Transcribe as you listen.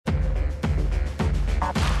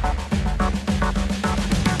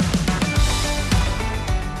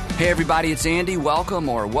Hey everybody, it's Andy.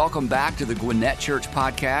 Welcome back to the Gwinnett Church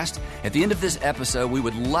Podcast. At the end of this episode, we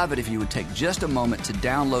would love it if you would take just a moment to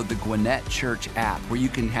download the Gwinnett Church app, where you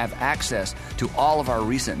can have access to all of our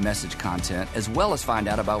recent message content, as well as find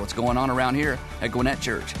out about what's going on around here at Gwinnett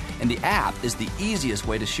Church. And the app is the easiest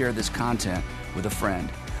way to share this content with a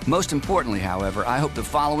friend. Most importantly, however, I hope the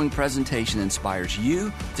following presentation inspires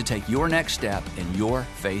you to take your next step in your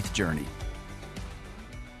faith journey.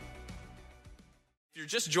 If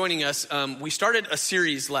you're just joining us, we started a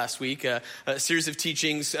series last week, a series of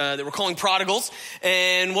teachings that we're calling Prodigals.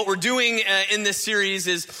 And what we're doing in this series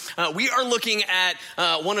is we are looking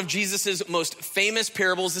at one of Jesus's most famous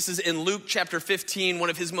parables. This is in Luke chapter 15, one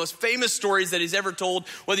of his most famous stories that he's ever told.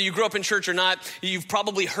 Whether you grew up in church or not, you've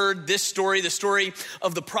probably heard this story, the story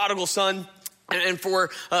of the prodigal son. And for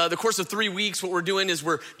the course of 3 weeks, what we're doing is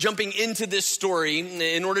we're jumping into this story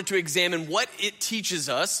in order to examine what it teaches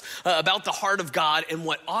us about the heart of God and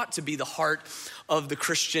what ought to be the heart of the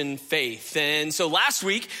Christian faith. And so last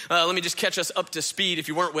week, let me just catch us up to speed if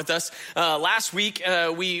you weren't with us. Last week,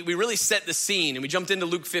 we really set the scene, and we jumped into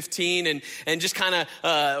Luke 15 and just kind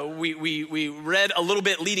of, we read a little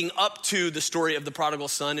bit leading up to the story of the prodigal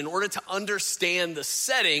son in order to understand the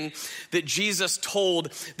setting that Jesus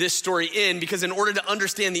told this story in, because in order to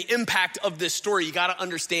understand the impact of this story, you got to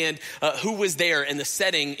understand who was there and the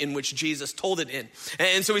setting in which Jesus told it in.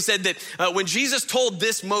 And so we said that when Jesus told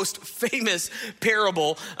this most famous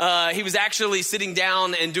parable, he was actually sitting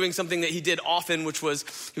down and doing something that he did often, which was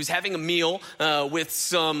he was having a meal with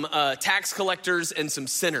some tax collectors and some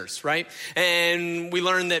sinners, right? And we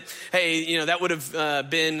learned that, hey, that would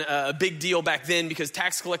have been a big deal back then, because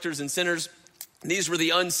tax collectors and sinners, these were the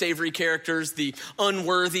unsavory characters, the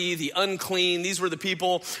unworthy, the unclean. These were the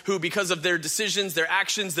people who, because of their decisions, their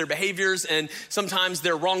actions, their behaviors, and sometimes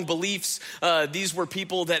their wrong beliefs, these were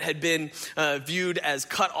people that had been viewed as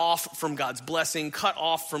cut off from God's blessing, cut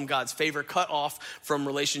off from God's favor, cut off from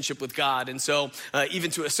relationship with God. And so even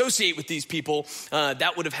to associate with these people,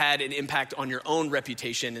 that would have had an impact on your own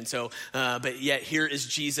reputation. And so, but yet here is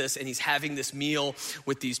Jesus, and he's having this meal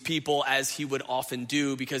with these people, as he would often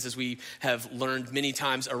do, because as we have learned many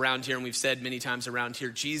times around here, and we've said many times around here,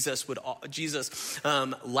 Jesus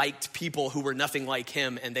liked people who were nothing like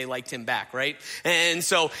him, and they liked him back, right? And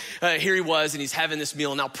so here he was, and he's having this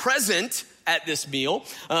meal. Now, present at this meal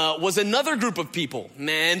was another group of people.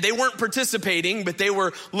 Man, they weren't participating, but they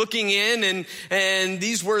were looking in, and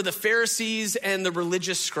these were the Pharisees and the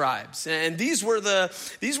religious scribes. And these were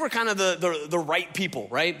kind of the right people,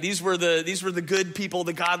 right? These were the good people,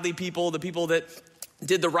 the godly people, the people that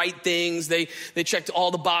did the right things. They checked all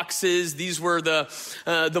the boxes. These were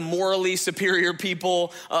the morally superior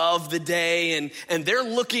people of the day, and they're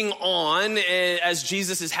looking on as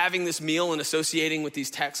Jesus is having this meal and associating with these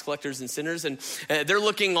tax collectors and sinners, and they're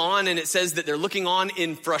looking on, and it says that they're looking on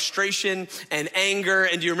in frustration and anger.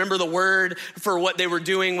 And do you remember the word for what they were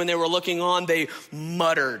doing when they were looking on? They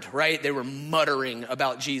muttered, right? They were muttering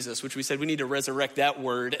about Jesus, which we said we need to resurrect that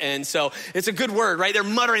word. And so it's a good word, right? They're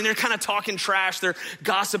muttering. They're kind of talking trash. They're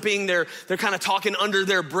gossiping, they're kind of talking under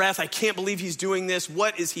their breath. I can't believe he's doing this.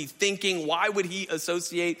 What is he thinking? Why would he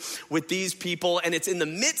associate with these people? And it's in the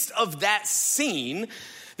midst of that scene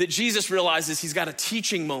that Jesus realizes he's got a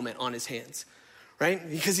teaching moment on his hands, right?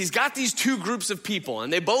 Because he's got these two groups of people,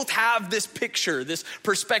 and they both have this picture, this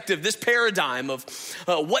perspective, this paradigm of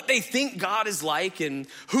what they think God is like, and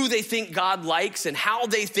who they think God likes, and how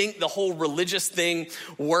they think the whole religious thing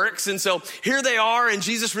works. And so here they are, and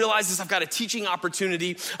Jesus realizes, I've got a teaching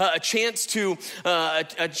opportunity, a chance to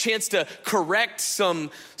correct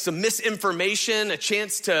some misinformation, a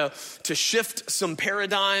chance to shift some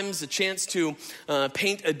paradigms, a chance to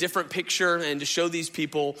paint a different picture, and to show these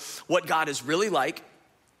people what God is really like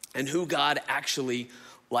and who God actually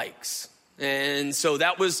likes. And so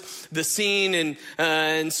that was the scene,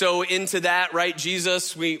 and so into that, right?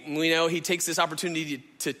 Jesus, we know he takes this opportunity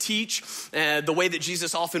to teach the way that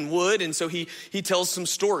Jesus often would, and so he tells some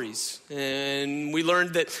stories. And we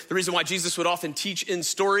learned that the reason why Jesus would often teach in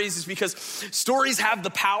stories is because stories have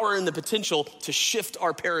the power and the potential to shift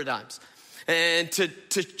our paradigms and to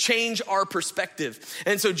change our perspective.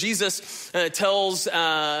 And so Jesus tells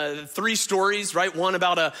 3 stories, right? One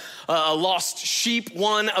about a lost sheep,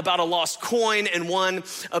 one about a lost coin, and one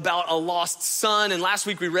about a lost son. And last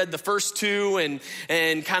week we read the first 2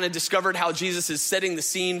 and kind of discovered how Jesus is setting the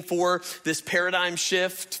scene for this paradigm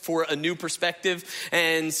shift, for a new perspective.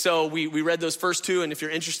 And so we read those first 2, and if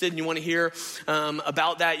you're interested and you want to hear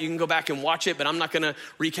about that, you can go back and watch it, but I'm not going to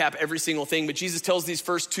recap every single thing. But Jesus tells these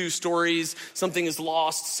first 2 stories. Something is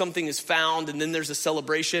lost, something is found, and then there's a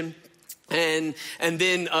celebration. And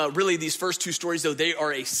then really these first two stories, though, they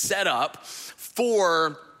are a setup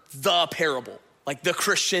for the parable. Like the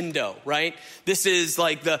crescendo, right? This is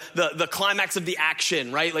like the climax of the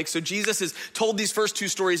action, right? Like, so Jesus has told these first two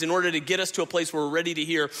stories in order to get us to a place where we're ready to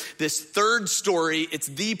hear this third story. It's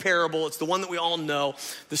the parable. It's the one that we all know,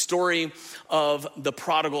 the story of the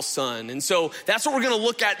prodigal son. And so that's what we're going to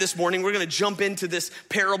look at this morning. We're going to jump into this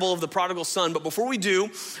parable of the prodigal son. But before we do,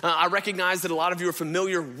 I recognize that a lot of you are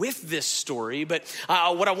familiar with this story. But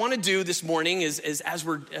what I want to do this morning is as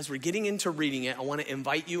we're getting into reading it, I want to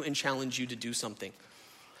invite you and challenge you to do something.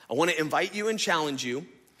 I want to invite you and challenge you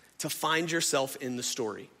to find yourself in the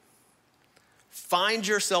story. Find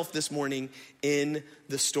yourself this morning in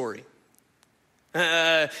the story.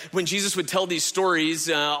 When Jesus would tell these stories,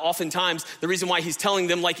 oftentimes the reason why he's telling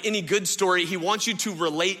them, like any good story, he wants you to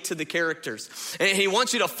relate to the characters. And he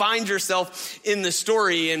wants you to find yourself in the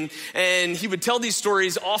story. And he would tell these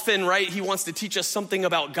stories often, right? He wants to teach us something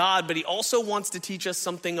about God, but he also wants to teach us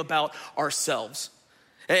something about ourselves.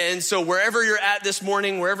 And so wherever you're at this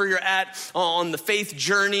morning, wherever you're at on the faith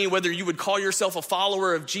journey, whether you would call yourself a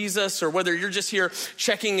follower of Jesus or whether you're just here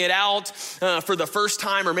checking it out for the first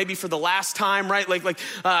time or maybe for the last time, right?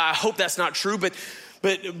 I hope that's not true, but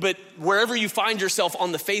wherever you find yourself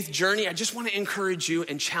on the faith journey, I just want to encourage you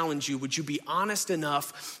and challenge you. Would you be honest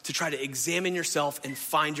enough to try to examine yourself and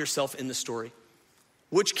find yourself in the story?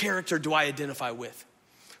 Which character do I identify with?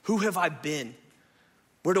 Who have I been?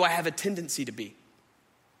 Where do I have a tendency to be?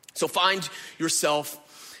 So find yourself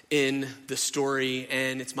in the story,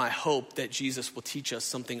 and it's my hope that Jesus will teach us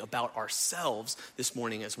something about ourselves this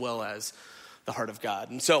morning as well as the heart of God.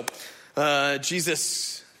 And so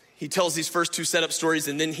Jesus, he tells these first two setup stories,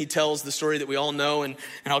 and then he tells the story that we all know, and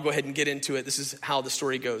I'll go ahead and get into it. This is how the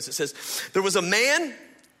story goes. It says, there was a man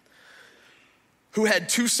who had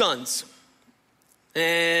two sons.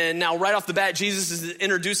 And now right off the bat, Jesus is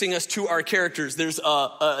introducing us to our characters. There's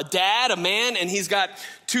a dad, a man, and he's got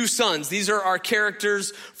two sons. These are our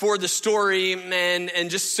characters for the story. And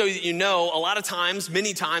just so that you know, a lot of times,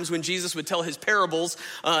 many times when Jesus would tell his parables,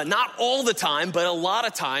 not all the time, but a lot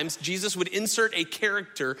of times, Jesus would insert a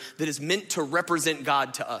character that is meant to represent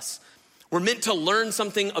God to us. We're meant to learn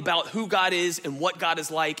something about who God is and what God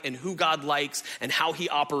is like and who God likes and how he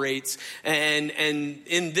operates. And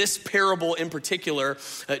in this parable in particular,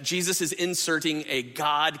 Jesus is inserting a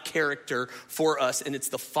God character for us, and it's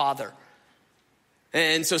the Father.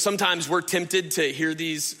 And so sometimes we're tempted to hear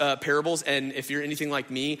these parables, and if you're anything like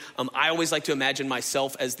me, I always like to imagine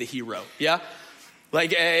myself as the hero, yeah?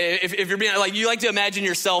 Like, if you're being, like, you like to imagine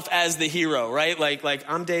yourself as the hero, right? Like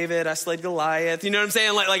I'm David, I slayed Goliath. You know what I'm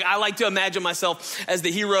saying? Like I like to imagine myself as the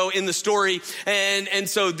hero in the story. And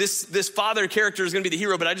so this father character is going to be the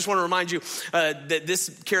hero, but I just want to remind you that this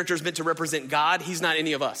character is meant to represent God. He's not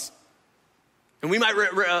any of us. And we might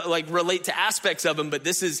relate to aspects of him, but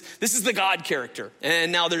this is the God character.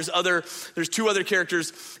 And now there's two other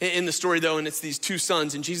characters in the story, though, and it's these two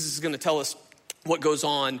sons, and Jesus is going to tell us what goes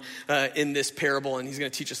on in this parable, and he's going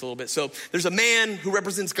to teach us a little bit. So there's a man who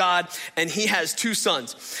represents God, and he has two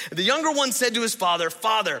sons. The younger one said to his father,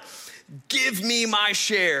 "Father, give me my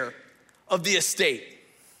share of the estate."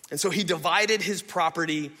 And so he divided his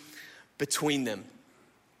property between them.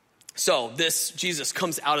 So this Jesus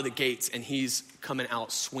comes out of the gates, and he's coming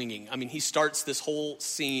out swinging. I mean, he starts this whole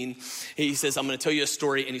scene. He says, I'm going to tell you a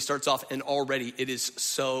story, and he starts off, and already it is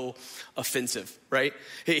so offensive, right?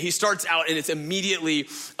 He starts out, and it's immediately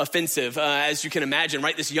offensive, as you can imagine,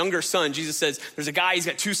 right? This younger son, Jesus says, there's a guy, he's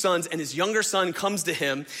got two sons, and his younger son comes to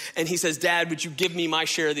him, and he says, "Dad, would you give me my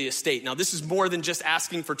share of the estate?" Now, this is more than just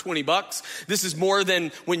asking for $20. This is more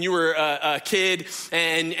than when you were a kid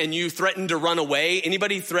and you threatened to run away.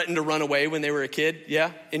 Anybody threatened to run away when they were a kid? Yeah?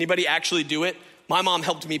 Anybody actually do it? My mom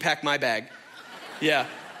helped me pack my bag. Yeah.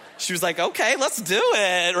 She was like, "Okay, let's do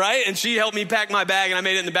it," right? And she helped me pack my bag, and I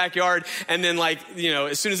made it in the backyard. And then,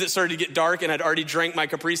 as soon as it started to get dark and I'd already drank my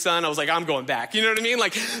Capri Sun, I was like, I'm going back. You know what I mean?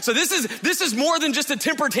 So this is more than just a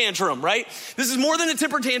temper tantrum, right? This is more than a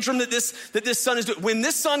temper tantrum that this son is doing. When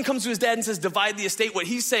this son comes to his dad and says, "Divide the estate," what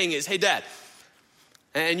he's saying is, "Hey, Dad,"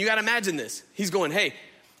 and you got to imagine this. He's going, "Hey,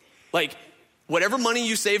 whatever money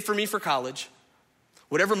you saved for me for college,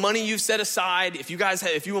 whatever money you've set aside, if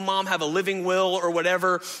you and Mom have a living will or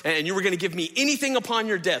whatever, and you were going to give me anything upon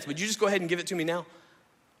your death, would you just go ahead and give it to me now?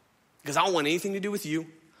 Because I don't want anything to do with you.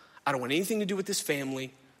 I don't want anything to do with this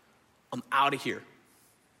family. I'm out of here."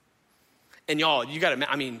 And y'all, you got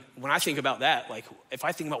to, when I think about that, if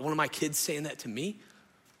I think about one of my kids saying that to me,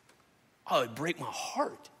 oh, it'd break my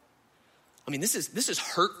heart. This is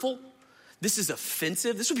hurtful. This is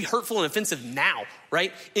offensive. This would be hurtful and offensive now,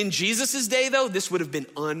 right? In Jesus' day, though, this would have been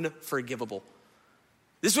unforgivable.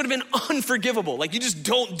 This would have been unforgivable. Like, you just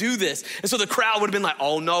don't do this. And so the crowd would have been like,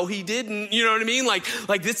 oh, no, he didn't. You know what I mean? Like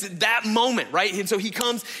this, that moment, right? And so he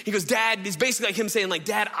comes, he goes, Dad, it's basically like him saying, like,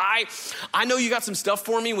 Dad, I know you got some stuff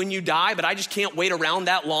for me when you die, but I just can't wait around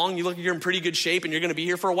that long. You look like you're in pretty good shape and you're going to be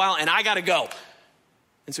here for a while, and I got to go.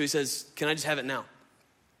 And so he says, can I just have it now?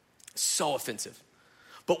 So offensive.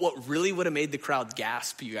 But what really would have made the crowd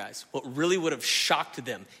gasp, you guys, what really would have shocked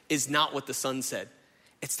them is not what the son said.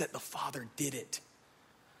 It's that the Father did it.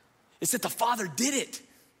 It's that the Father did it.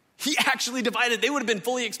 He actually divided. They would have been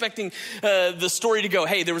fully expecting the story to go,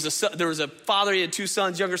 hey, there was a father, he had two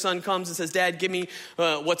sons. Younger son comes and says, Dad, give me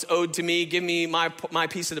what's owed to me. Give me my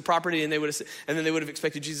piece of the property. And then they would have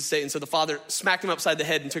expected Jesus to say, and so the father smacked him upside the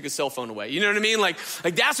head and took his cell phone away. You know what I mean? Like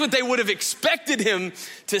that's what they would have expected him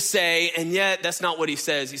to say. And yet that's not what he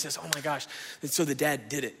says. He says, oh my gosh. And so the dad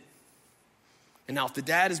did it. And now if the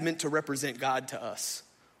dad is meant to represent God to us,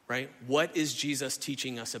 right? What is Jesus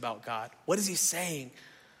teaching us about God? What is he saying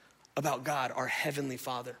about God, our heavenly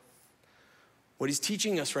Father? What he's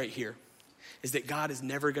teaching us right here is that God is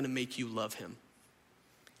never going to make you love him.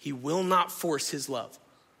 He will not force his love.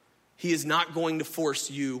 He is not going to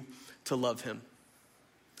force you to love him.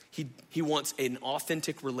 He wants an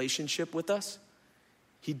authentic relationship with us.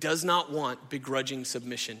 He does not want begrudging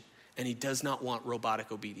submission, and he does not want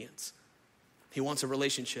robotic obedience. He wants a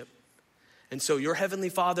relationship. And so your heavenly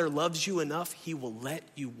Father loves you enough, he will let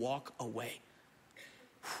you walk away.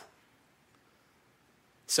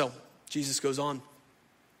 So Jesus goes on. It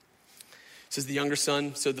says the younger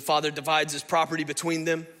son, so the father divides his property between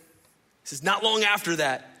them. It says not long after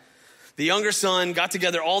that, the younger son got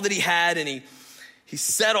together all that he had and he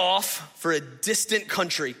set off for a distant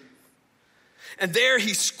country. And there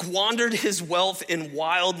he squandered his wealth in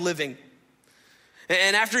wild living.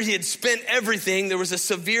 And after he had spent everything, there was a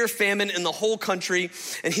severe famine in the whole country,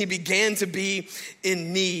 and he began to be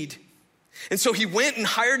in need. And so he went and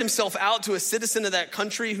hired himself out to a citizen of that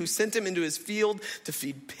country who sent him into his field to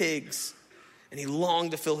feed pigs. And he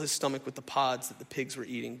longed to fill his stomach with the pods that the pigs were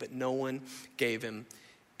eating, but no one gave him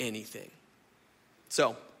anything.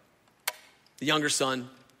 So the younger son,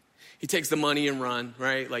 he takes the money and run,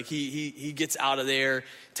 right? Like he gets out of there,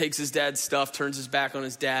 takes his dad's stuff, turns his back on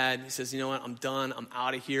his dad. He says, you know what, I'm done. I'm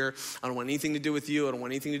out of here. I don't want anything to do with you. I don't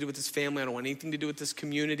want anything to do with this family. I don't want anything to do with this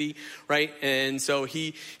community, right? And so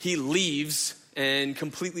he leaves and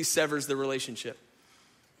completely severs the relationship.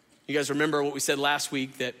 You guys remember what we said last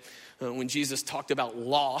week, that when Jesus talked about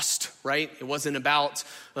lost, right? It wasn't about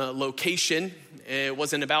location. It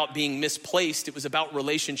wasn't about being misplaced. It was about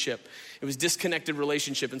relationship. It was disconnected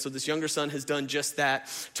relationship. And so this younger son has done just that,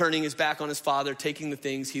 turning his back on his father, taking the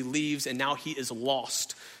things, he leaves, and now he is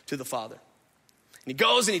lost to the father. And he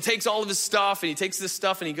goes and he takes all of his stuff, and he takes this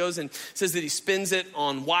stuff and he goes and says that he spends it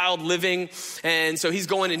on wild living. And so he's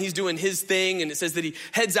going and he's doing his thing, and it says that he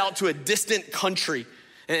heads out to a distant country.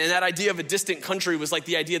 And that idea of a distant country was like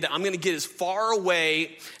the idea that I'm going to get as far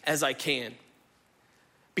away as I can,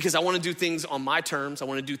 because I want to do things on my terms. I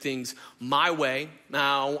want to do things my way.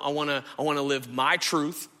 Now I want to live my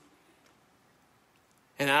truth.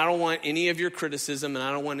 And I don't want any of your criticism, and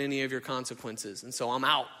I don't want any of your consequences. And so I'm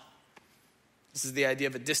out. This is the idea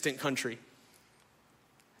of a distant country.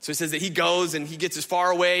 So he says that he goes and he gets as far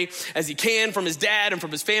away as he can from his dad and from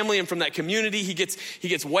his family and from that community. He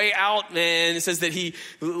gets way out, and it says that he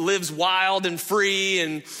lives wild and free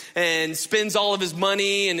and spends all of his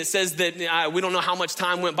money. And it says that we don't know how much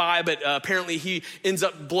time went by, but apparently he ends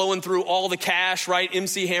up blowing through all the cash, right?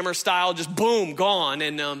 MC Hammer style, just boom, gone.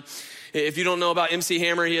 And if you don't know about MC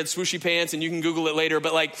Hammer, he had swooshy pants, and you can Google it later.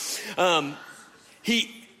 But like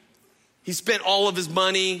he spent all of his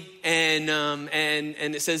money, and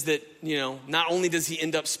it says that, you know, not only does he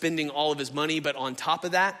end up spending all of his money, but on top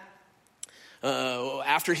of that,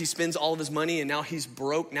 after he spends all of his money and now he's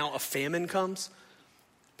broke, now a famine comes,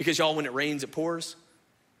 because y'all, when it rains, it pours.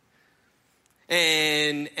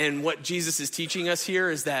 And what Jesus is teaching us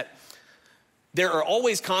here is that there are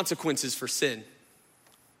always consequences for sin.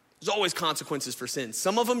 There's always consequences for sin.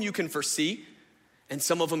 Some of them you can foresee, and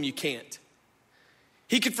some of them you can't.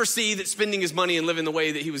 He could foresee that spending his money and living the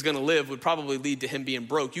way that he was going to live would probably lead to him being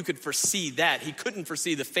broke. You could foresee that. He couldn't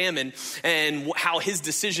foresee the famine and how his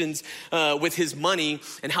decisions with his money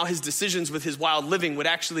and how his decisions with his wild living would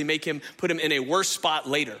actually put him in a worse spot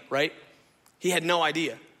later, right? He had no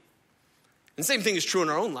idea. And the same thing is true in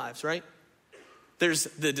our own lives, right? There's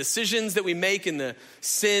the decisions that we make and the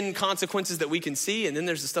sin consequences that we can see, and then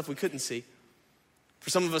there's the stuff we couldn't see. For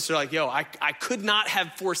some of us, are like, I could not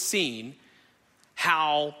have foreseen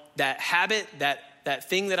how that habit, that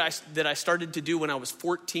thing that I started to do when I was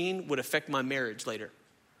 14 would affect my marriage later.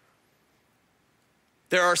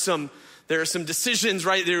 There are some decisions,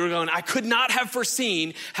 right, that we're going, I could not have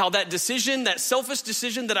foreseen how that decision, that selfish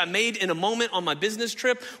decision that I made in a moment on my business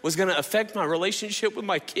trip was going to affect my relationship with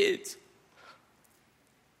my kids.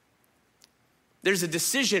 There's a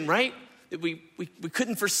decision, right, that we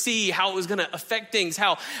couldn't foresee how it was going to affect things,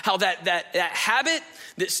 how that habit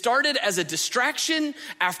that started as a distraction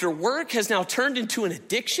after work has now turned into an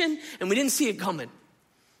addiction, and we didn't see it coming.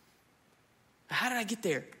 How did I get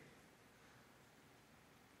there?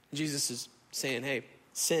 Jesus is saying, hey,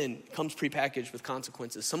 sin comes prepackaged with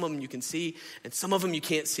consequences. Some of them you can see, and some of them you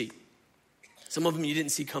can't see. Some of them you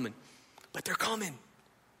didn't see coming, but they're coming.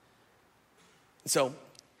 And so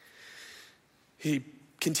he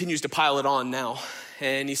continues to pile it on now.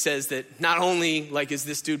 And he says that not only is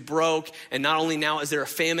this dude broke, and not only now is there a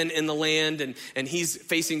famine in the land, and he's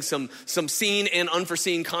facing some seen and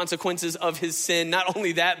unforeseen consequences of his sin. Not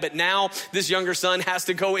only that, but now this younger son has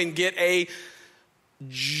to go and get a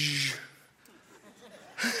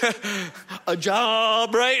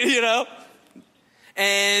job, right?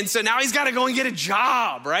 And so now he's got to go and get a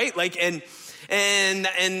job, right? And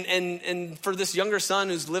for this younger son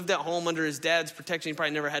who's lived at home under his dad's protection, he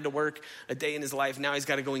probably never had to work a day in his life. Now he's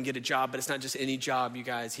got to go and get a job, but it's not just any job, you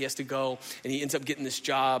guys. He has to go, and he ends up getting this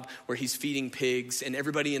job where he's feeding pigs, and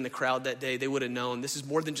everybody in the crowd that day, they would have known this is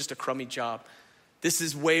more than just a crummy job. This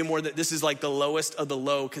is way more than, this is like the lowest of the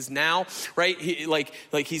low, because now, right,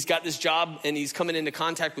 he's got this job and he's coming into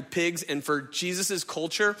contact with pigs, and for Jesus's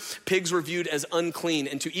culture, pigs were viewed as unclean,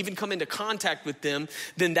 and to even come into contact with them,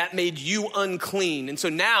 then that made you unclean. And so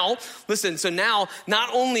now, listen, not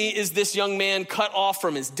only is this young man cut off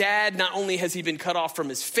from his dad, not only has he been cut off from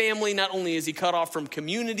his family, not only is he cut off from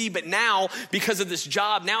community, but now, because of this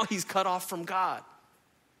job, now he's cut off from God.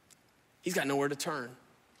 He's got nowhere to turn.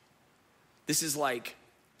 This is like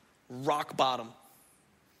rock bottom.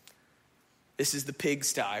 This is the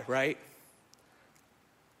pigsty, right?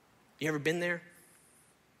 You ever been there?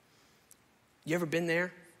 You ever been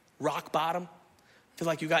there? Rock bottom? Feel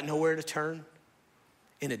like you got nowhere to turn?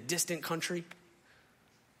 In a distant country?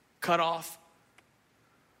 Cut off?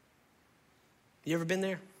 You ever been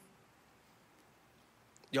there?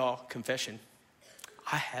 Y'all, confession.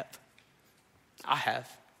 I have.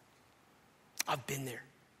 I've been there.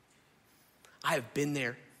 I have been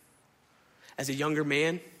there. As a younger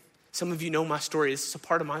man, some of you know my story. This is a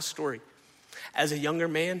part of my story. As a younger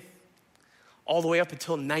man, all the way up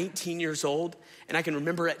until 19 years old, and I can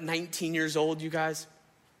remember at 19 years old, you guys,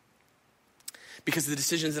 because of the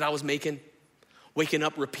decisions that I was making, waking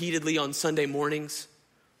up repeatedly on Sunday mornings,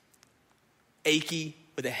 achy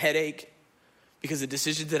with a headache, because of the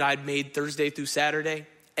decisions that I'd made Thursday through Saturday,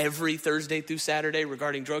 every Thursday through Saturday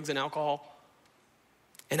regarding drugs and alcohol.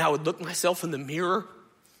 And I would look myself in the mirror,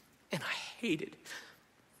 and I hated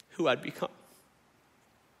who I'd become.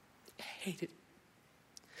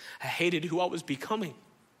 I hated who I was becoming.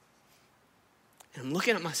 And I'm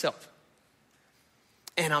looking at myself,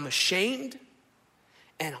 and I'm ashamed,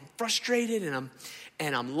 and I'm frustrated, and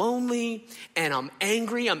I'm lonely, and I'm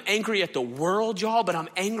angry. I'm angry at the world, y'all, but I'm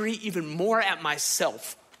angry even more at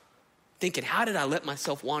myself, thinking, how did I let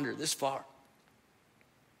myself wander this far?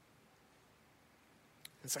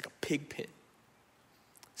 It's like a pig pit.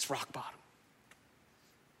 It's rock bottom.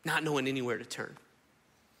 Not knowing anywhere to turn.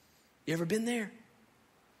 You ever been there?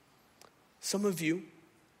 Some of you,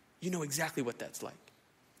 you know exactly what that's like.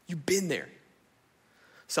 You've been there.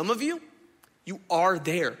 Some of you, you are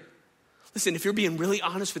there. Listen, if you're being really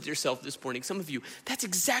honest with yourself this morning, some of you, that's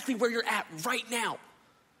exactly where you're at right now.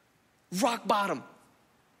 Rock bottom.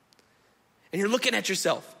 And you're looking at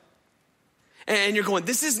yourself. And you're going,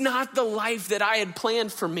 this is not the life that I had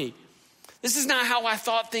planned for me. This is not how I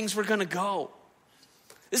thought things were going to go.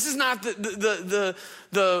 This is not the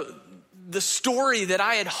story that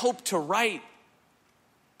I had hoped to write.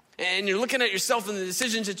 And you're looking at yourself and the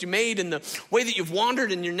decisions that you made and the way that you've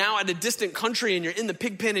wandered, and you're now at a distant country and you're in the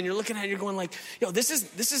pig pen, and you're looking at it and you're going like, this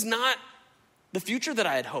is not the future that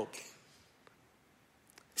I had hoped.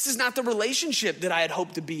 This is not the relationship that I had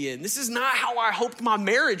hoped to be in. This is not how I hoped my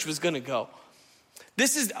marriage was going to go.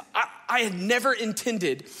 I had never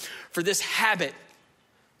intended for this habit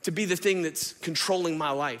to be the thing that's controlling my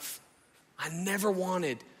life. I never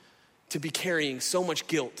wanted to be carrying so much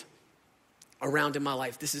guilt around in my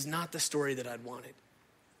life. This is not the story that I'd wanted.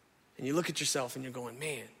 And you look at yourself and you're going,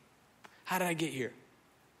 man, how did I get here?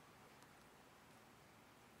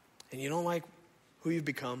 And you don't like who you've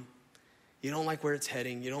become. You don't like where it's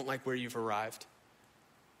heading. You don't like where you've arrived.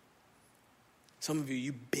 Some of you,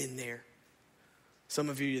 you've been there. Some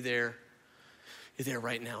of you, you're there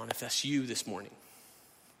right now. And if that's you this morning,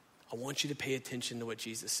 I want you to pay attention to what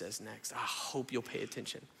Jesus says next. I hope you'll pay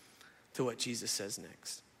attention to what Jesus says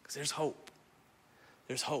next. Because there's hope.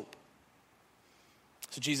 There's hope.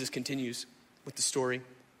 So Jesus continues with the story.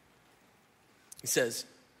 He says,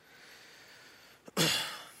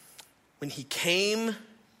 when he came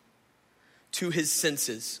to his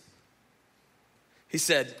senses, he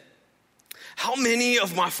said, how many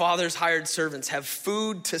of my father's hired servants have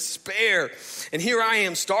food to spare? And here I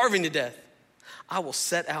am starving to death. I will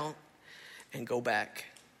set out and go back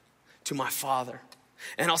to my father.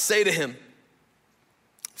 And I'll say to him,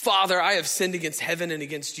 Father, I have sinned against heaven and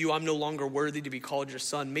against you. I'm no longer worthy to be called your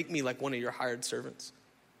son. Make me like one of your hired servants.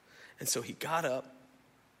 And so he got up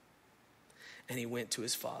and he went to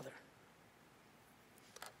his father.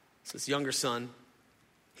 So his younger son,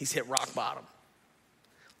 he's hit rock bottom.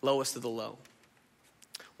 Lowest of the low.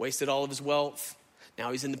 Wasted all of his wealth.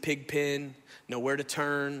 Now he's in the pig pen, nowhere to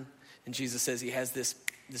turn. And Jesus says he has this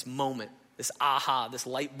moment, this aha, this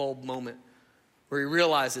light bulb moment where he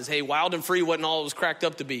realizes, hey, wild and free wasn't all it was cracked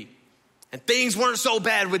up to be. And things weren't so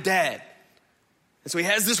bad with dad. And so he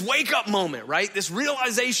has this wake up moment, right? This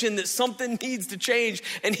realization that something needs to change,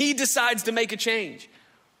 and he decides to make a change.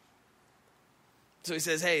 So he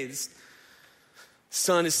says, hey, this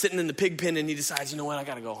son is sitting in the pig pen, and he decides, you know what, I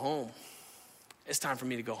got to go home. It's time for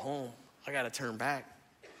me to go home. I got to turn back.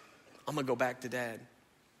 I'm going to go back to dad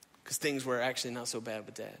because things were actually not so bad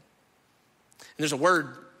with dad. And there's a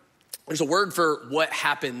word for what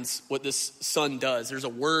happens, what this son does. There's a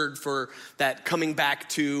word for that coming back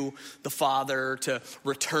to the father, to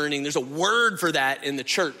returning. There's a word for that in the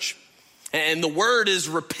church. And the word is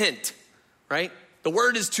repent, right? The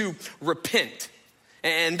word is to repent.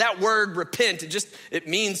 And that word repent, it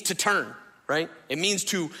means to turn, right? It means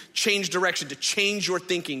to change direction, to change your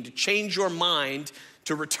thinking, to change your mind,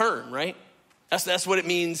 to return, right? That's what it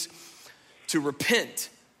means to repent.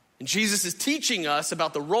 And Jesus is teaching us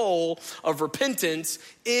about the role of repentance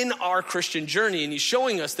in our Christian journey. And he's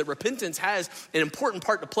showing us that repentance has an important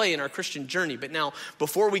part to play in our Christian journey. But now,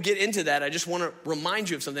 before we get into that, I just want to remind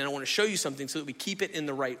you of something. I want to show you something so that we keep it in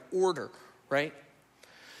the right order, right?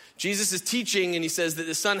 Jesus is teaching, and he says that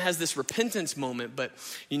the son has this repentance moment, but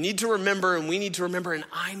you need to remember, and we need to remember, and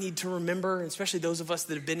I need to remember, especially those of us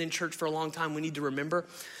that have been in church for a long time, we need to remember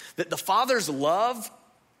that the father's love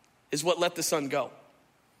is what let the son go.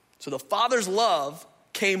 So the father's love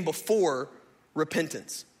came before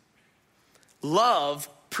repentance. Love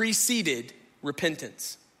preceded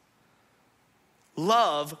repentance.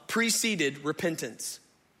 Love preceded repentance.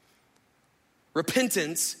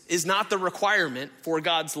 Repentance is not the requirement for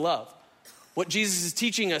God's love. What Jesus is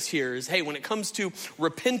teaching us here is, hey, when it comes to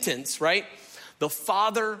repentance, right? The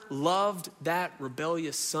father loved that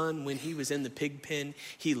rebellious son when he was in the pig pen.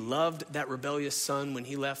 He loved that rebellious son when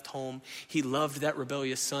he left home. He loved that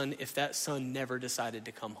rebellious son if that son never decided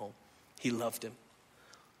to come home. He loved him.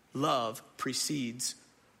 Love precedes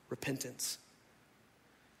repentance.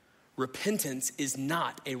 Repentance is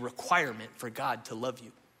not a requirement for God to love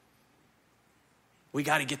you. We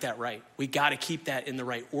got to get that right. We got to keep that in the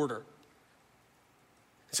right order.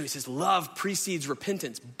 So he says, love precedes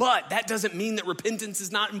repentance, but that doesn't mean that repentance is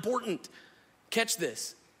not important. Catch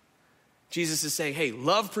this. Jesus is saying, hey,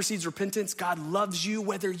 love precedes repentance. God loves you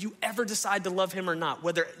whether you ever decide to love him or not,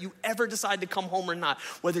 whether you ever decide to come home or not,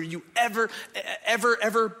 whether you ever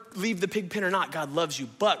leave the pig pen or not, God loves you.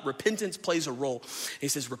 But repentance plays a role. He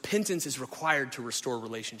says repentance is required to restore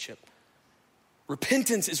relationship.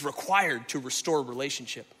 Repentance is required to restore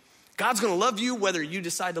relationship. God's going to love you whether you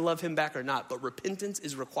decide to love him back or not, but repentance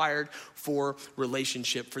is required for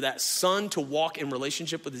relationship. For that son to walk in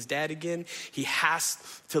relationship with his dad again, he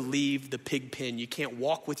has to leave the pig pen. You can't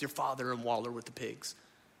walk with your father and waller with the pigs.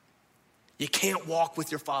 You can't walk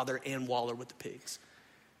with your father and waller with the pigs.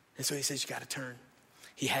 And so he says, you got to turn.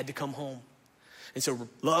 He had to come home. And so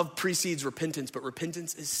love precedes repentance, but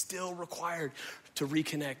repentance is still required to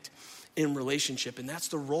reconnect in relationship. And that's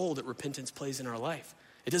the role that repentance plays in our life.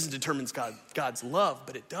 It doesn't determine God's love,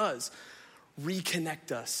 but it does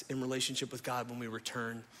reconnect us in relationship with God when we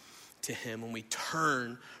return to him, when we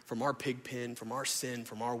turn from our pig pen, from our sin,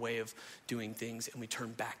 from our way of doing things, and we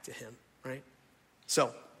turn back to him, right?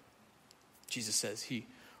 So, Jesus says he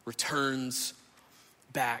returns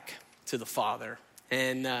back to the Father.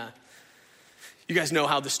 And you guys know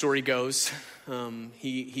how the story goes.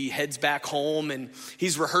 He heads back home, and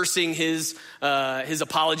he's rehearsing his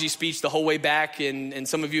apology speech the whole way back. And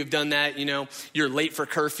some of you have done that. You know, you're late for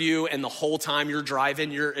curfew, and the whole time you're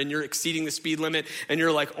driving, you're exceeding the speed limit, and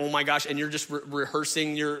you're like, oh my gosh, and you're just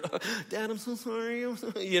rehearsing your, Dad, I'm so sorry,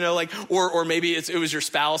 you know, like, or maybe it was your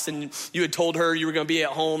spouse, and you had told her you were going to be at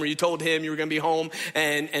home, or you told him you were going to be home,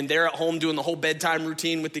 and they're at home doing the whole bedtime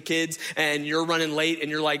routine with the kids, and you're running late, and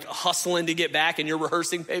you're like hustling to get back, and you're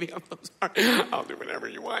rehearsing, baby, I'm so sorry. I'll do whatever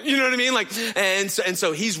you want. You know what I mean? Like, and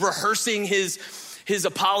so he's rehearsing his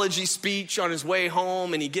apology speech on his way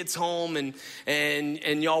home, and he gets home,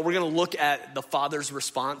 and y'all, we're going to look at the father's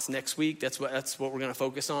response next week. That's what we're going to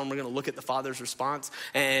focus on. We're going to look at the father's response,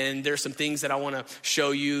 and there's some things that I want to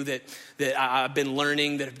show you that I've been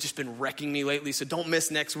learning that have just been wrecking me lately. So don't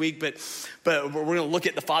miss next week. But we're going to look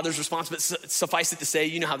at the father's response. But suffice it to say,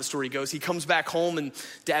 you know how the story goes. He comes back home, and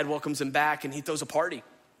Dad welcomes him back, and he throws a party,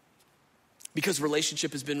 because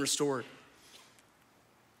relationship has been restored.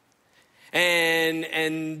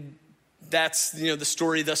 And that's, you know, the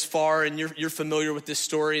story thus far, and you're familiar with this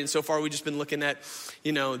story. And so far we've just been looking at,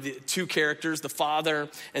 you know, the two characters, the father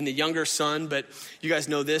and the younger son. But you guys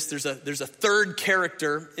know this, there's a third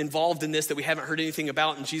character involved in this that we haven't heard anything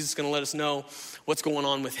about, and Jesus is going to let us know what's going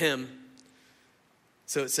on with him.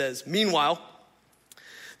 So it says, meanwhile,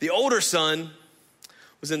 the older son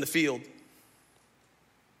was in the field.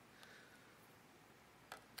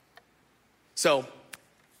 So,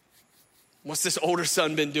 what's this older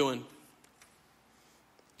son been doing?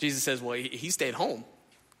 Jesus says, well, he stayed home.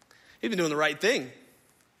 He's been doing the right thing.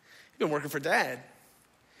 He's been working for Dad.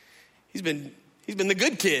 He's been the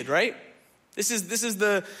good kid, right? This is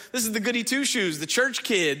the goody two shoes, the church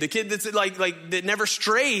kid, the kid that's like that never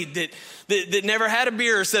strayed, that never had a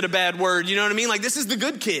beer or said a bad word. You know what I mean? Like, this is the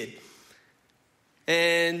good kid.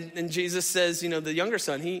 And Jesus says, you know, the younger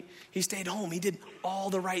son, he stayed home. He did all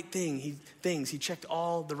the right things. He checked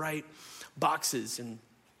all the right boxes. And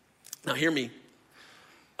now hear me.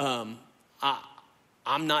 I'm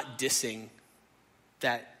not dissing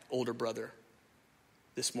that older brother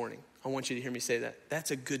this morning. I want you to hear me say that.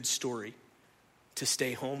 That's a good story, to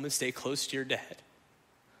stay home and stay close to your dad.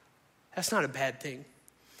 That's not a bad thing.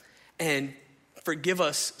 And forgive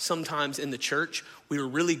us, sometimes in the church, we were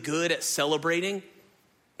really good at celebrating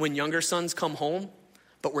when younger sons come home,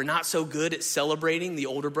 but we're not so good at celebrating the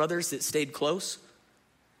older brothers that stayed close.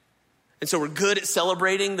 And so we're good at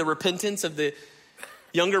celebrating the repentance of the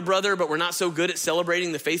younger brother, but we're not so good at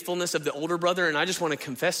celebrating the faithfulness of the older brother. And I just want to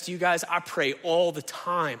confess to you guys, I pray all the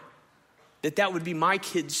time that would be my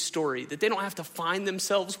kids' story, that they don't have to find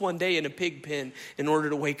themselves one day in a pig pen in order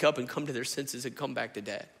to wake up and come to their senses and come back to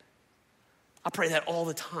Dad. I pray that all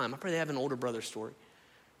the time. I pray they have an older brother story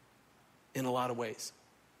in a lot of ways.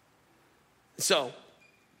 So,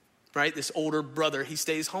 right, this older brother, he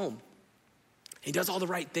stays home. He does all the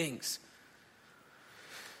right things.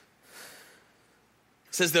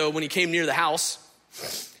 It says, though, when he came near the house,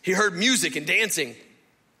 he heard music and dancing.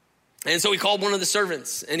 And so he called one of the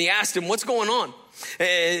servants, and he asked him, what's going on?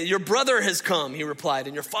 Your brother has come, he replied,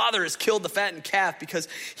 and your father has killed the fattened calf because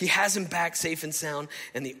he has him back safe and sound.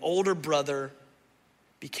 And the older brother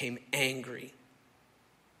became angry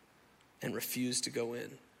and refused to go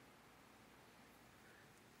in.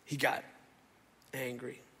 He got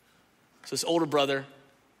angry. So this older brother,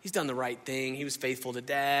 he's done the right thing. He was faithful to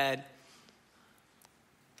Dad.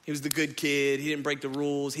 He was the good kid. He didn't break the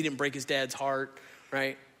rules. He didn't break his dad's heart,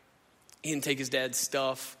 right? He didn't take his dad's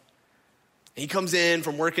stuff. He comes in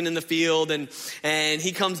from working in the field, and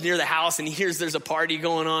he comes near the house, and he hears there's a party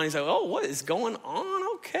going on. He's like, oh, what is going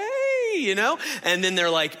on? Okay, you know? And then they're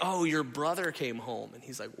like, oh, your brother came home. And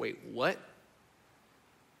he's like, wait, what?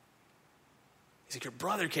 He's like, your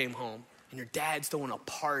brother came home, and your dad's throwing a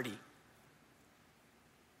party.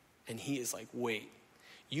 And he is like, wait,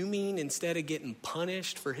 you mean instead of getting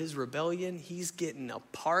punished for his rebellion, he's getting a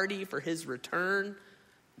party for his return?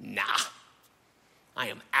 Nah, I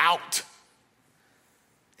am out.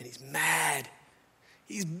 And he's mad.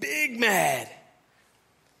 He's big mad.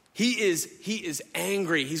 He is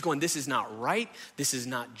angry. He's going, this is not right. This is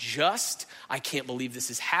not just. I can't believe this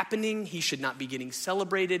is happening. He should not be getting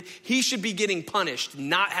celebrated. He should be getting punished,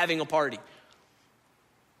 not having a party.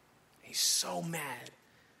 He's so mad.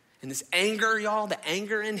 And this anger, y'all, the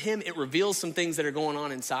anger in him, it reveals some things that are going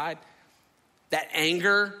on inside. That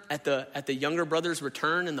anger at the younger brother's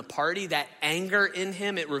return and the party, that anger in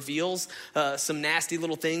him, it reveals some nasty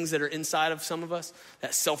little things that are inside of some of us.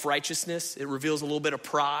 That self-righteousness, it reveals a little bit of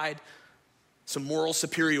pride, some moral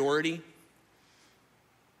superiority.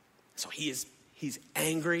 So he's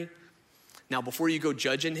angry. Now, before you go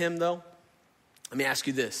judging him, though, let me ask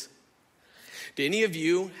you this. Do any of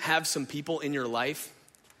you have some people in your life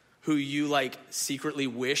who you like secretly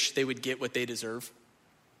wish they would get what they deserve?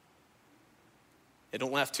 Hey,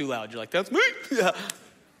 don't laugh too loud. You're like, that's me. Yeah.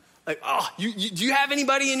 Like, oh, do you have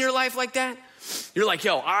anybody in your life like that? You're like,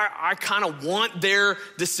 yo, I kind of want their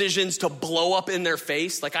decisions to blow up in their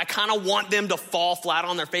face. Like, I kind of want them to fall flat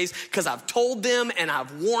on their face because I've told them and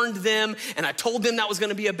I've warned them and I told them that was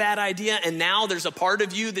going to be a bad idea. And now there's a part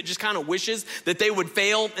of you that just kind of wishes that they would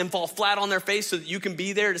fail and fall flat on their face so that you can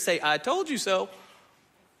be there to say, I told you so.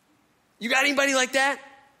 You got anybody like that?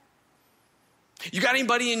 You got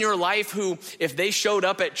anybody in your life who, if they showed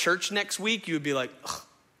up at church next week, you would be like,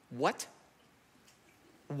 what?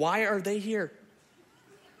 Why are they here?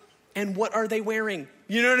 And what are they wearing?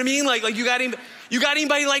 You know what I mean? Like you got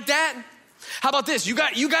anybody like that? How about this? You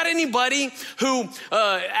got anybody who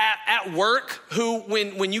at work who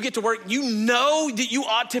when you get to work, you know that you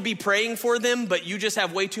ought to be praying for them, but you just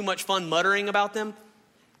have way too much fun muttering about them?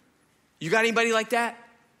 You got anybody like that?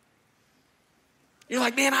 You're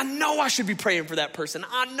like, man, I know I should be praying for that person.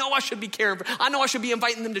 I know I should be caring for, I know I should be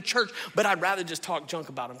inviting them to church, but I'd rather just talk junk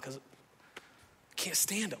about them because I can't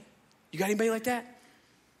stand them. You got anybody like that?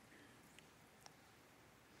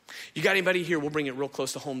 You got anybody here? We'll bring it real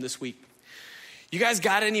close to home this week. You guys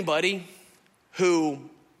got anybody who,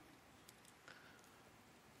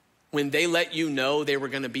 when they let you know they were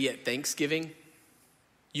going to be at Thanksgiving,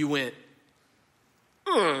 you went,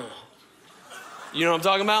 ugh. You know what I'm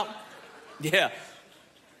talking about? Yeah.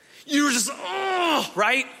 You were just, oh,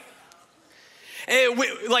 right? And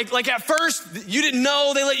like at first, you didn't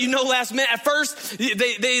know, they let you know last minute. At first,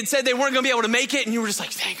 they had said they weren't gonna be able to make it, and you were just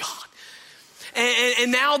like, thank God.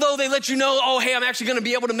 And now though, they let you know, oh, hey, I'm actually gonna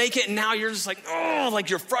be able to make it, and now you're just like, oh,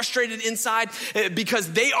 like you're frustrated inside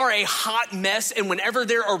because they are a hot mess, and whenever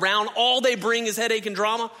they're around, all they bring is headache and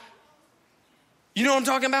drama. You know what I'm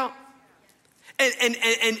talking about?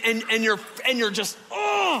 And you're just,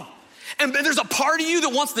 oh. And there's a part of you that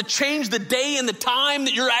wants to change the day and the time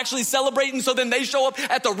that you're actually celebrating, so then they show up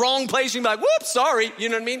at the wrong place and you're like, whoops, sorry. You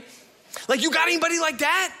know what I mean? Like, you got anybody like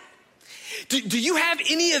that? Do you have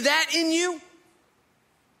any of that in you?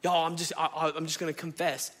 Y'all, I'm just going to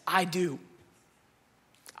confess. I do.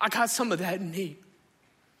 I got some of that in me.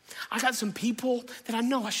 I got some people that I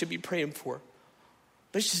know I should be praying for,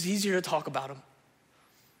 but it's just easier to talk about them.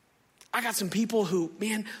 I got some people who,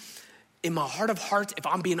 man, in my heart of hearts, if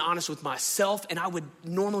I'm being honest with myself, and I would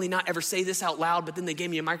normally not ever say this out loud, but then they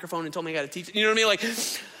gave me a microphone and told me I got to teach it. You know what I mean? Like,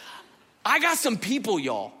 I got some people,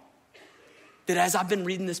 y'all, that as I've been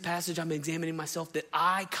reading this passage, I'm examining myself, that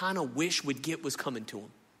I kind of wish would get what's coming to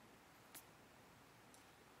them.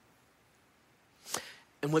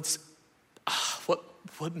 And what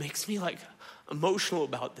makes me like emotional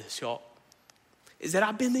about this, y'all, is that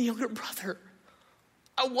I've been the younger brother.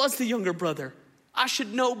 I was the younger brother. I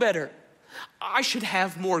should know better. I should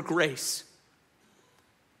have more grace.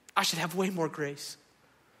 I should have way more grace.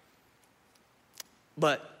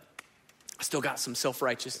 But I still got some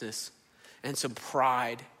self-righteousness and some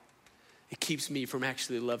pride. It keeps me from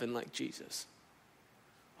actually loving like Jesus.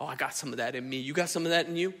 Oh, I got some of that in me. You got some of that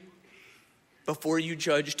in you? Before you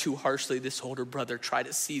judge too harshly this older brother, try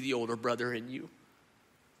to see the older brother in you.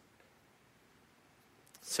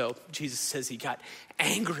 So Jesus says he got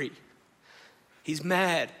angry. He's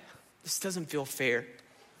mad. This doesn't feel fair. It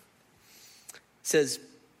says,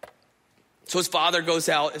 so his father goes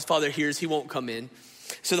out. His father hears he won't come in.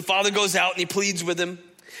 So the father goes out and he pleads with him.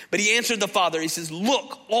 But he answered the father. He says,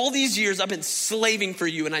 look, all these years I've been slaving for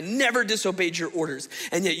you and I never disobeyed your orders.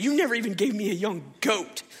 And yet you never even gave me a young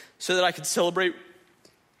goat so that I could celebrate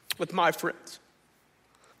with my friends.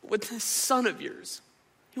 With this son of yours.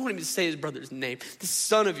 You won't even say his brother's name. This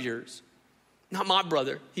son of yours. Not my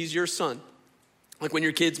brother. He's your son. Like when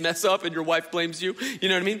your kids mess up and your wife blames you. You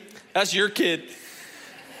know what I mean? That's your kid.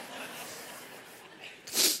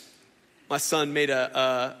 My son made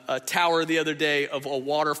a tower the other day of a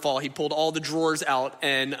waterfall. He pulled all the drawers out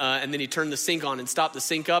and then he turned the sink on and stopped the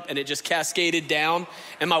sink up and it just cascaded down.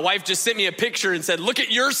 And my wife just sent me a picture and said, look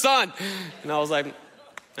at your son. And I was like,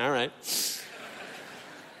 all right.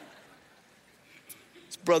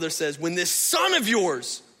 His brother says, when this son of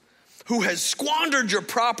yours who has squandered your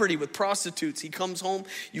property with prostitutes, he comes home,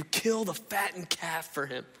 you kill the fattened calf for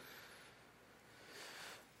him.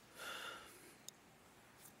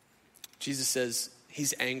 Jesus says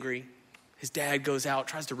he's angry. His dad goes out,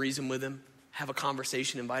 tries to reason with him, have a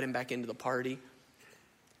conversation, invite him back into the party.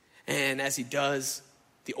 And as he does,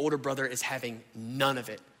 the older brother is having none of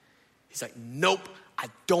it. He's like, nope, I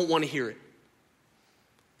don't want to hear it.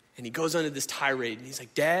 And he goes under this tirade and he's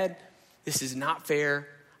like, Dad, this is not fair.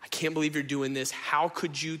 I can't believe you're doing this. How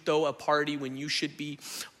could you throw a party when you should be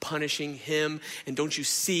punishing him? And don't you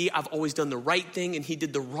see, I've always done the right thing and he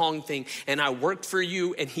did the wrong thing. And I worked for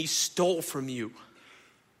you and he stole from you.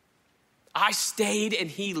 I stayed and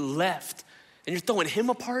he left. And you're throwing him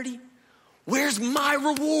a party? Where's my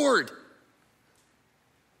reward?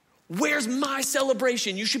 Where's my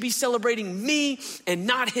celebration? You should be celebrating me and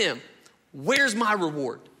not him. Where's my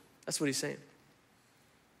reward? That's what he's saying.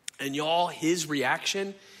 And y'all, his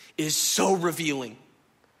reaction is so revealing.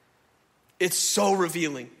 It's so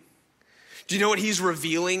revealing. Do you know what he's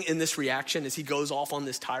revealing in this reaction as he goes off on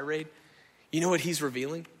this tirade? You know what he's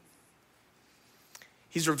revealing?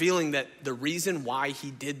 He's revealing that the reason why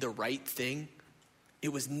he did the right thing, it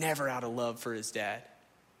was never out of love for his dad.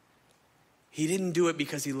 He didn't do it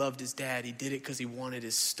because he loved his dad. He did it because he wanted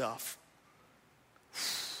his stuff.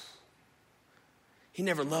 He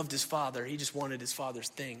never loved his father. He just wanted his father's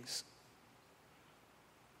things.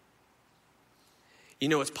 You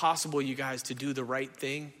know, it's possible, you guys, to do the right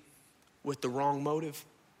thing with the wrong motive.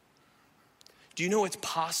 Do you know it's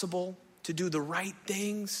possible to do the right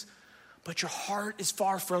things, but your heart is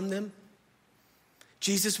far from them?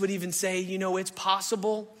 Jesus would even say, you know, it's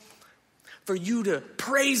possible for you to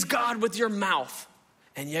praise God with your mouth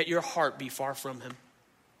and yet your heart be far from him.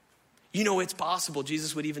 You know, it's possible.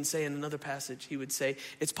 Jesus would even say in another passage, he would say,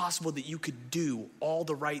 it's possible that you could do all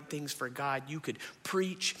the right things for God. You could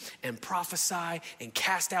preach and prophesy and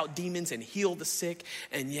cast out demons and heal the sick,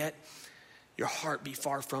 and yet your heart be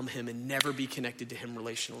far from him and never be connected to him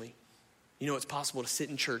relationally. You know, it's possible to sit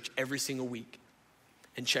in church every single week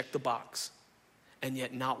and check the box and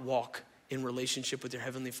yet not walk in relationship with your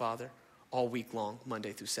Heavenly Father all week long,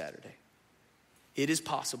 Monday through Saturday. It is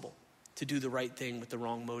possible to do the right thing with the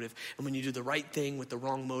wrong motive. And when you do the right thing with the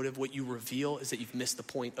wrong motive, what you reveal is that you've missed the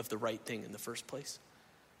point of the right thing in the first place.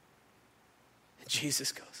 And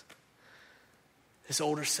Jesus goes, this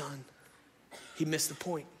older son, he missed the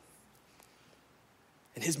point.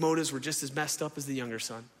 And his motives were just as messed up as the younger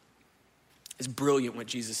son. It's brilliant what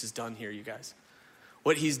Jesus has done here, you guys.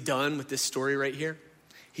 What he's done with this story right here,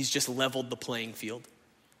 he's just leveled the playing field.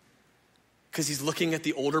 Because he's looking at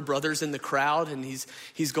the older brothers in the crowd and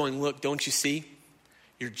he's going, look, don't you see?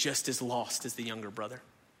 You're just as lost as the younger brother.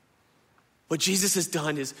 What Jesus has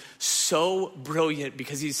done is so brilliant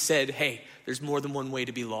because he's said, hey, there's more than one way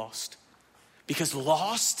to be lost. Because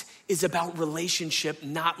lost is about relationship,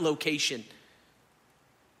 not location.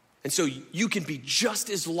 And so you can be just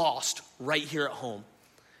as lost right here at home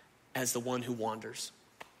as the one who wanders.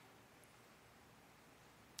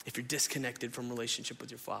 If you're disconnected from relationship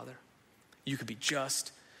with your Father, you could be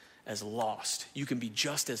just as lost. You can be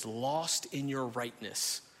just as lost in your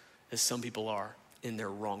rightness as some people are in their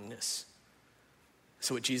wrongness.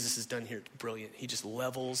 So what Jesus has done here is brilliant. He just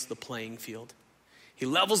levels the playing field. He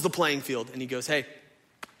levels the playing field and he goes, hey,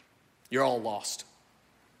 you're all lost.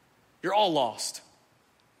 You're all lost.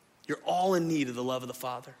 You're all in need of the love of the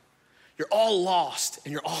Father. You're all lost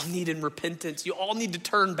and you're all needing repentance. You all need to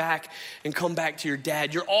turn back and come back to your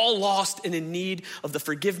dad. You're all lost and in need of the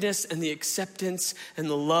forgiveness and the acceptance and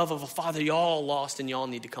the love of a Father. You're all lost and you all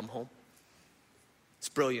need to come home. It's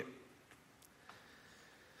brilliant.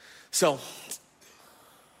 So,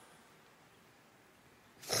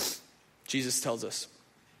 Jesus tells us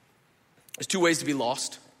there's two ways to be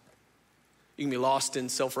lost. You can be lost in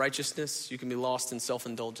self-righteousness. You can be lost in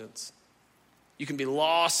self-indulgence. You can be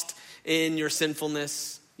lost in your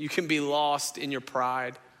sinfulness. You can be lost in your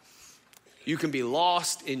pride. You can be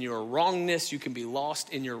lost in your wrongness. You can be lost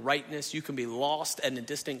in your rightness. You can be lost in a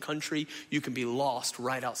distant country. You can be lost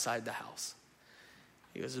right outside the house.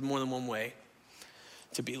 He goes, there's more than one way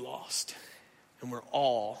to be lost. And we're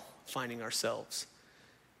all finding ourselves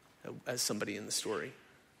as somebody in the story.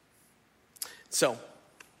 So,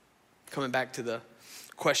 coming back to the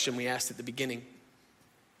question we asked at the beginning,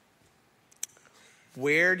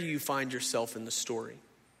 where do you find yourself in the story?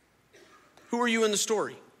 Who are you in the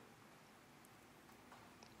story?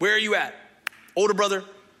 Where are you at? Older brother?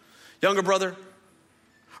 Younger brother?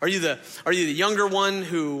 Are you the younger one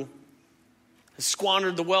who has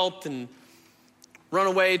squandered the wealth and run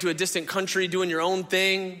away to a distant country doing your own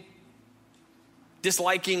thing,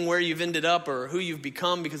 disliking where you've ended up or who you've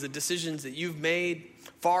become because of decisions that you've made,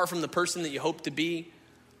 far from the person that you hope to be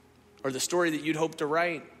or the story that you'd hope to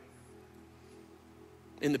write?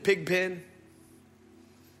 In the pig pen?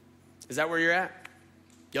 Is that where you're at?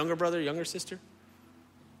 Younger brother, younger sister?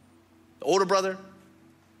 The older brother?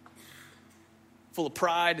 Full of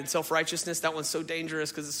pride and self-righteousness. That one's so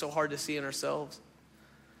dangerous because it's so hard to see in ourselves.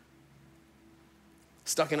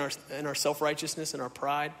 Stuck in our self-righteousness and our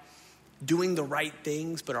pride. Doing the right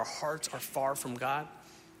things, but our hearts are far from God.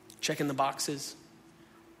 checking the boxes,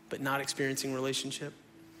 but not experiencing relationship?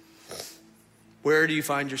 Where do you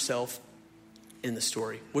find yourself in the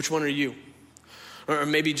story? Which one are you? Or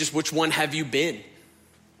maybe just which one have you been?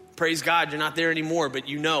 Praise God, you're not there anymore, but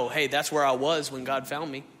you know, hey, that's where I was when God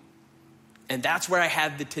found me. And that's where I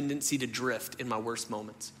had the tendency to drift in my worst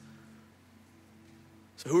moments.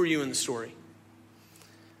 So who are you in the story?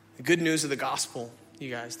 The good news of the gospel,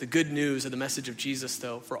 you guys, the good news of the message of Jesus,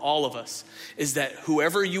 though, for all of us, is that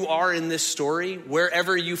whoever you are in this story,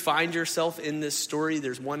 wherever you find yourself in this story,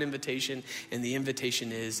 there's one invitation, and the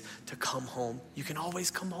invitation is to come home. You can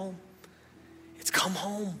always come home. It's come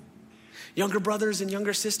home. Younger brothers and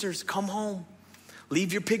younger sisters, come home.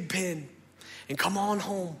 Leave your pig pen and come on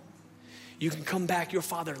home. You can come back. Your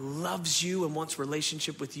Father loves you and wants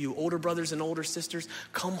relationship with you. Older brothers and older sisters,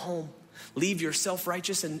 come home. Leave your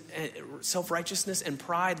self-righteousness and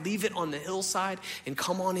pride. Leave it on the hillside and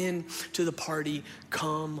come on in to the party.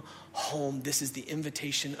 Come home. This is the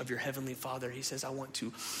invitation of your Heavenly Father. He says, I want to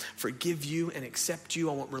forgive you and accept you.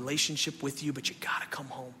 I want relationship with you, but you gotta come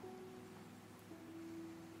home.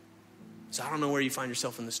 So I don't know where you find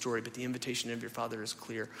yourself in the story, but the invitation of your Father is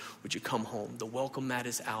clear. Would you come home? The welcome mat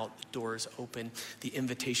is out. The door is open. The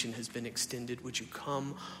invitation has been extended. Would you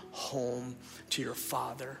come home to your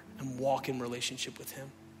Father and walk in relationship with him?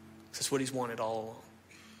 That's what he's wanted all along.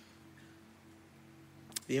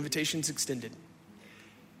 The invitation's extended.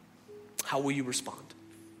 How will you respond?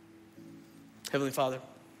 Heavenly Father,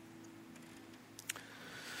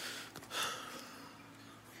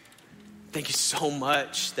 thank you so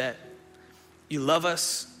much that you love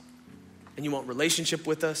us and you want relationship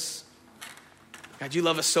with us. God, you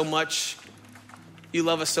love us so much. You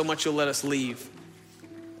love us so much you'll let us leave.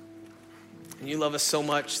 And you love us so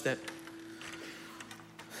much that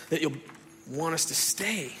you'll want us to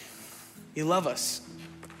stay. You love us.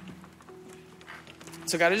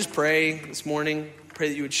 So God, I just pray this morning, pray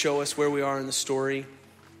that you would show us where we are in the story.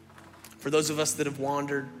 For those of us that have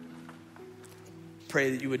wandered,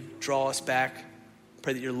 pray that you would draw us back.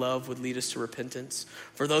 Pray that your love would lead us to repentance.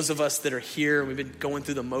 For those of us that are here, we've been going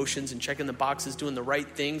through the motions and checking the boxes, doing the right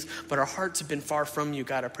things, but our hearts have been far from you,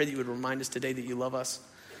 God. I pray that you would remind us today that you love us.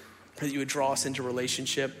 Pray that you would draw us into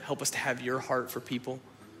relationship. Help us to have your heart for people.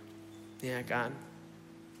 Yeah, God.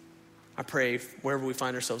 I pray wherever we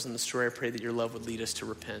find ourselves in the story, I pray that your love would lead us to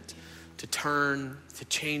repent, to turn, to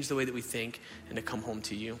change the way that we think, and to come home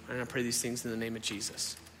to you. And I pray these things in the name of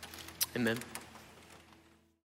Jesus. Amen.